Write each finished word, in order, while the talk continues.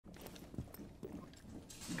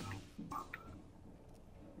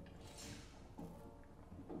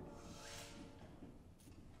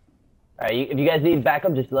Alright, if you guys need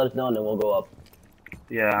backup, just let us know and then we'll go up.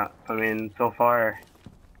 Yeah, I mean, so far.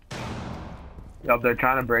 Yup, they're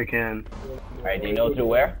trying to break in. Alright, do you know through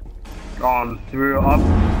where? Through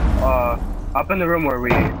up in the room where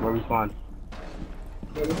we spawned.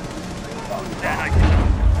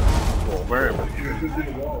 Where?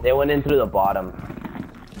 They went in through the bottom.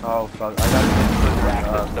 Oh fuck! I got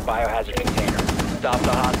access to the biohazard container. Stop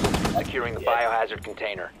the hostiles from securing the biohazard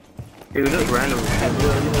container. He was just randomly.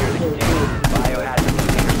 Secure the container. Biohazard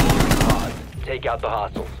container paused. Take out the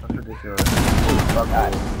hostiles. That's ridiculous. Oh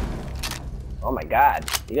god. Oh my god.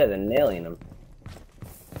 You guys are nailing them.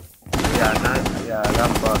 Yeah, nice. Yeah,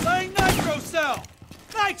 that's fucked. Laying nitro cell!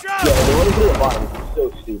 Nitro! Yo, they went through the bottom. It's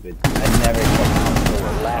so stupid. I never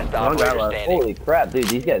expected Last operator standing. Holy crap, dude.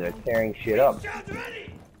 These guys are tearing shit up.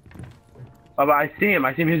 Oh, but I see him.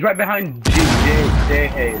 He's right behind J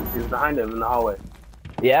Hayes. He's behind him in the hallway.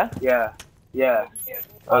 Yeah? Yeah. Yeah.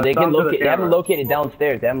 Oh, they can locate. They have him camera. located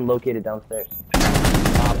downstairs. They have him located downstairs.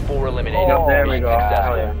 Op 4 eliminated. Yep, there we go.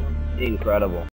 Successful. Oh, yeah. Incredible.